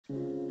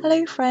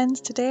Hello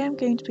friends, today I'm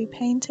going to be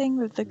painting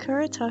with the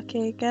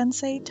Kuretake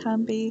Gansai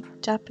Tambi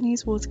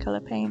Japanese watercolor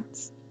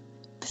paints.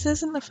 This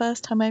isn't the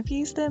first time I've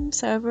used them,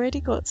 so I've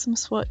already got some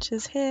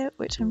swatches here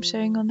which I'm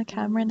showing on the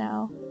camera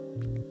now.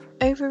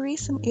 Over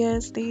recent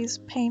years these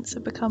paints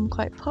have become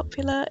quite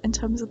popular in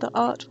terms of the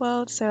art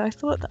world, so I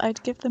thought that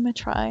I'd give them a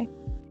try.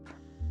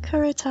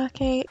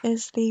 Kuretake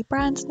is the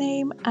brand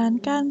name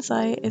and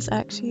Gansai is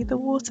actually the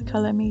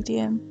watercolor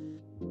medium.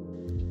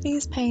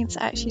 These paints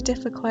actually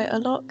differ quite a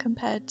lot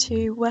compared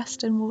to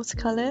Western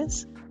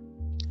watercolors.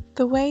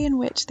 The way in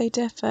which they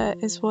differ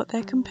is what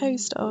they're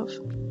composed of.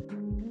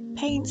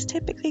 Paints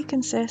typically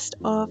consist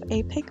of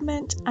a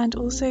pigment and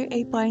also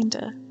a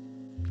binder.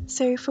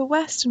 So for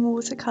Western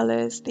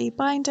watercolors, the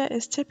binder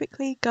is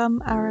typically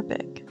gum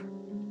arabic.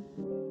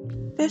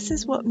 This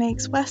is what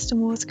makes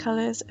Western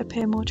watercolors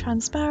appear more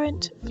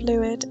transparent,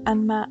 fluid,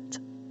 and matte.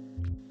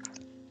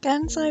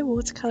 Gansai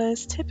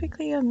watercolors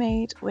typically are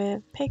made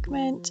with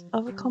pigment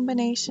of a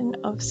combination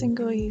of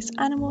single-use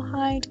animal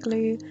hide,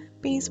 glue,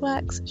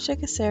 beeswax,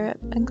 sugar syrup,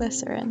 and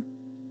glycerin.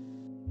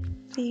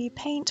 The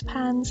paint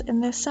pans in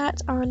this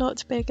set are a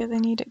lot bigger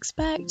than you'd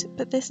expect,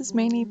 but this is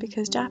mainly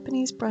because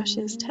Japanese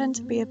brushes tend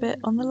to be a bit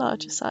on the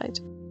larger side.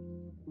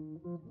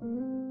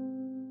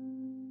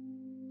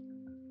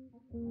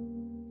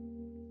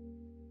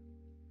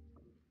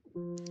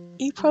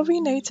 You probably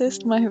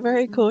noticed my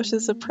very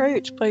cautious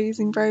approach by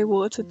using very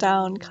watered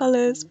down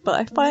colours, but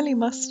I finally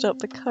mustered up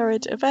the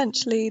courage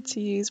eventually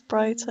to use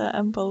brighter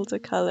and bolder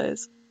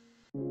colours.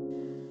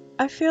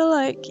 I feel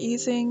like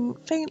using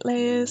faint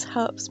layers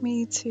helps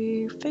me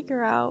to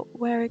figure out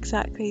where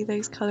exactly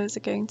those colours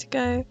are going to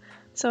go,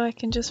 so I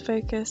can just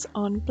focus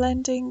on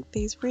blending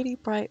these really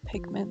bright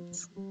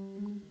pigments.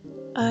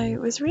 I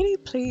was really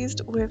pleased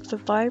with the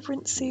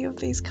vibrancy of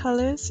these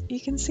colours. You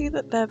can see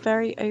that they're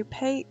very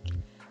opaque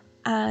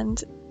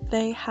and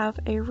they have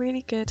a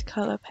really good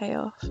colour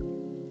payoff.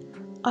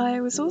 I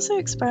was also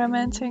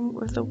experimenting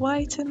with the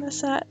white in the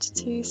set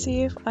to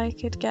see if I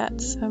could get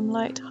some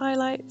light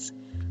highlights,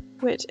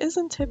 which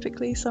isn't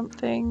typically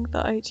something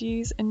that I'd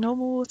use in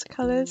normal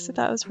watercolours, so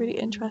that was really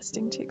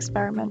interesting to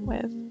experiment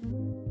with.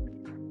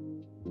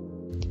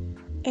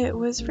 It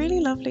was really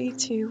lovely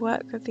to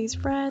work with these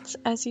reds,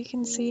 as you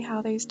can see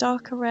how those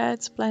darker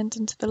reds blend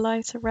into the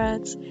lighter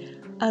reds,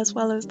 as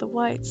well as the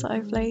whites that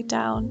I've laid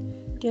down,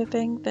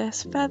 giving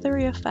this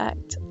feathery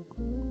effect.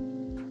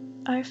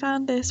 I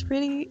found this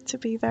really to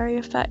be very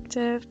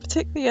effective,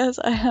 particularly as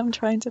I am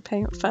trying to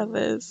paint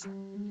feathers.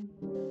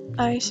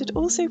 I should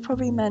also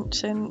probably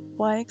mention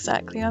why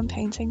exactly I'm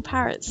painting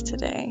parrots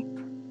today.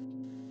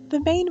 The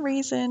main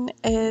reason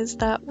is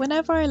that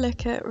whenever I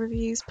look at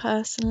reviews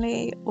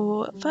personally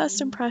or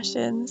first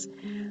impressions,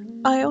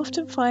 I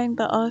often find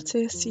that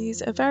artists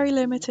use a very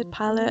limited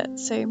palette,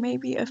 so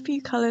maybe a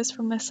few colours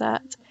from the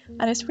set,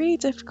 and it's really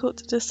difficult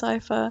to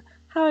decipher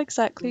how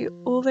exactly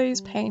all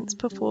those paints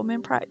perform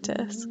in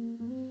practice.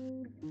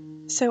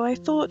 So I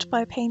thought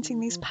by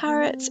painting these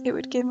parrots, it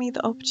would give me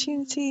the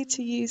opportunity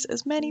to use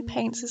as many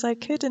paints as I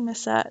could in the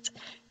set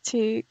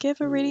to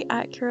give a really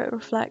accurate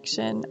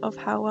reflection of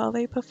how well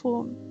they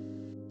perform.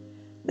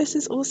 This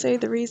is also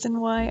the reason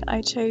why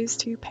I chose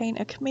to paint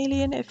a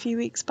chameleon a few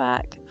weeks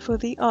back for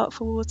the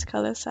Artful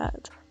Watercolour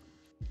set.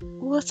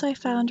 What I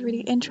found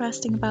really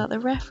interesting about the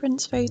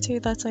reference photo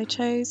that I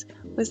chose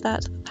was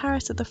that the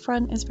parrot at the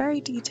front is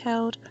very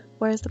detailed,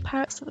 whereas the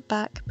parrots at the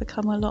back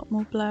become a lot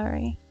more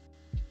blurry.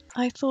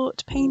 I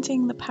thought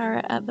painting the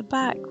parrot at the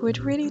back would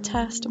really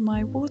test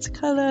my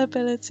watercolour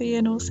ability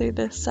and also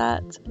this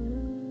set,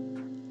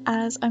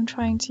 as I'm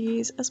trying to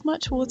use as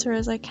much water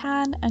as I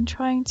can and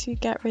trying to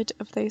get rid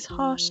of those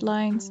harsh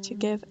lines to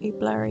give a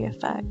blurry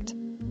effect.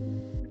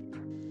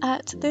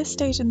 At this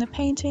stage in the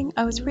painting,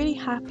 I was really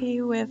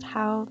happy with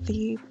how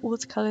the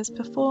watercolours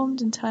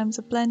performed in terms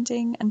of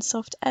blending and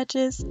soft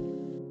edges.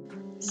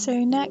 So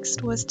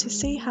next was to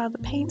see how the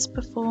paints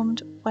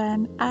performed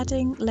when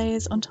adding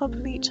layers on top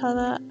of each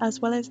other as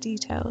well as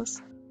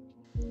details.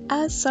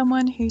 As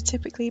someone who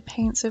typically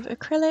paints with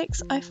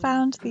acrylics, I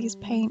found these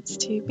paints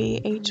to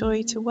be a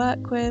joy to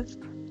work with,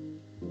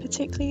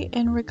 particularly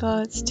in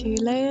regards to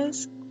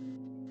layers.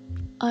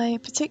 I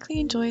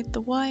particularly enjoyed the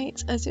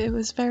white as it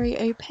was very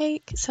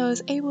opaque, so I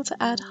was able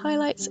to add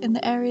highlights in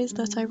the areas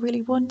that I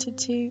really wanted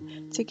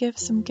to give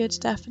some good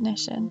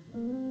definition.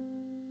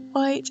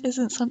 White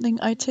isn't something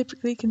I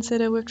typically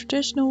consider with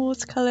traditional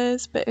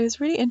watercolours, but it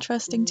was really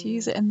interesting to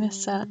use it in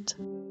this set.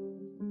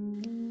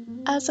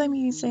 As I'm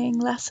using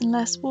less and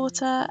less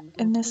water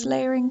in this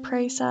layering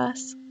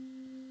process,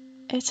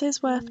 it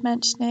is worth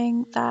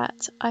mentioning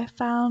that I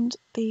found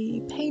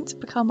the paint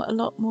become a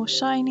lot more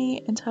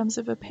shiny in terms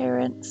of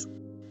appearance.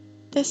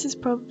 This is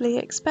probably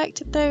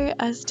expected though,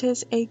 as it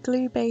is a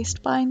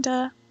glue-based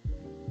binder.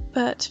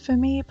 But for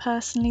me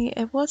personally,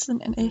 it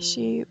wasn't an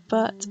issue,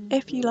 but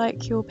if you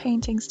like your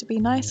paintings to be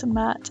nice and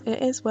matte,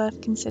 it is worth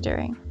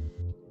considering.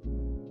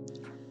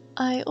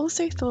 I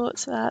also thought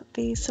that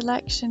the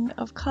selection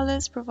of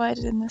colours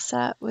provided in the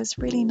set was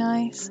really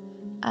nice.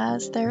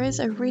 as there is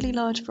a really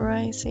large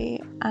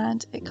variety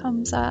and it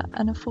comes at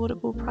an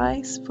affordable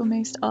price for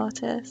most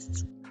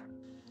artists.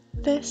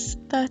 This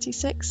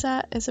 36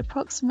 set is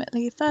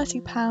approximately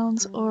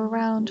 £30 or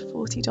around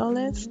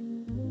 $40,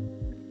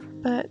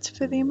 but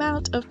for the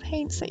amount of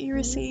paints that you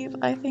receive,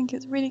 I think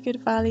it's really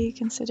good value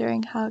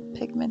considering how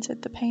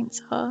pigmented the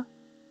paints are.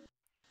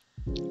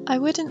 I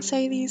wouldn't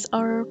say these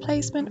are a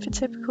replacement for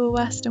typical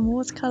Western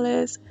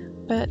watercolours,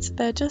 but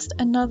they're just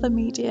another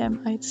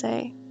medium, I'd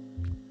say,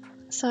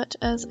 such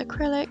as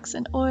acrylics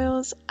and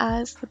oils,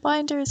 as the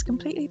binder is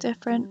completely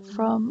different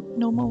from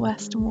normal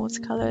Western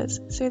watercolours,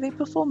 so they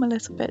perform a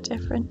little bit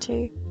different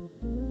too,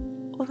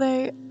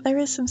 although there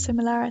is some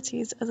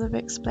similarities as I've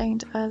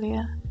explained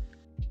earlier.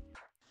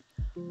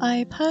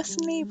 I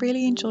personally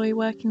really enjoy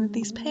working with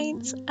these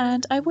paints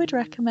and I would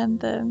recommend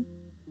them.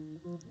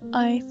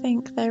 I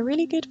think they're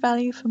really good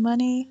value for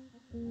money,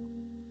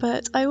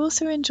 but I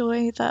also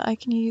enjoy that I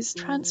can use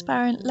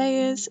transparent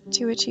layers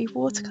to achieve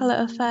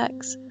watercolour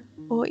effects,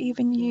 or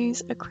even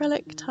use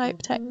acrylic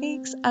type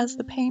techniques as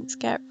the paints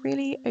get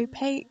really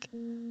opaque.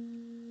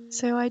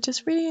 So I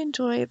just really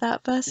enjoy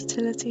that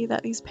versatility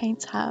that these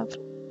paints have.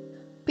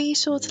 Be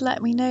sure to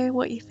let me know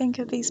what you think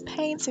of these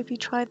paints if you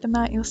tried them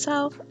out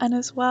yourself, and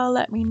as well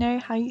let me know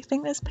how you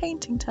think this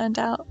painting turned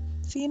out.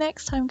 See you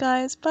next time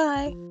guys,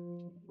 bye!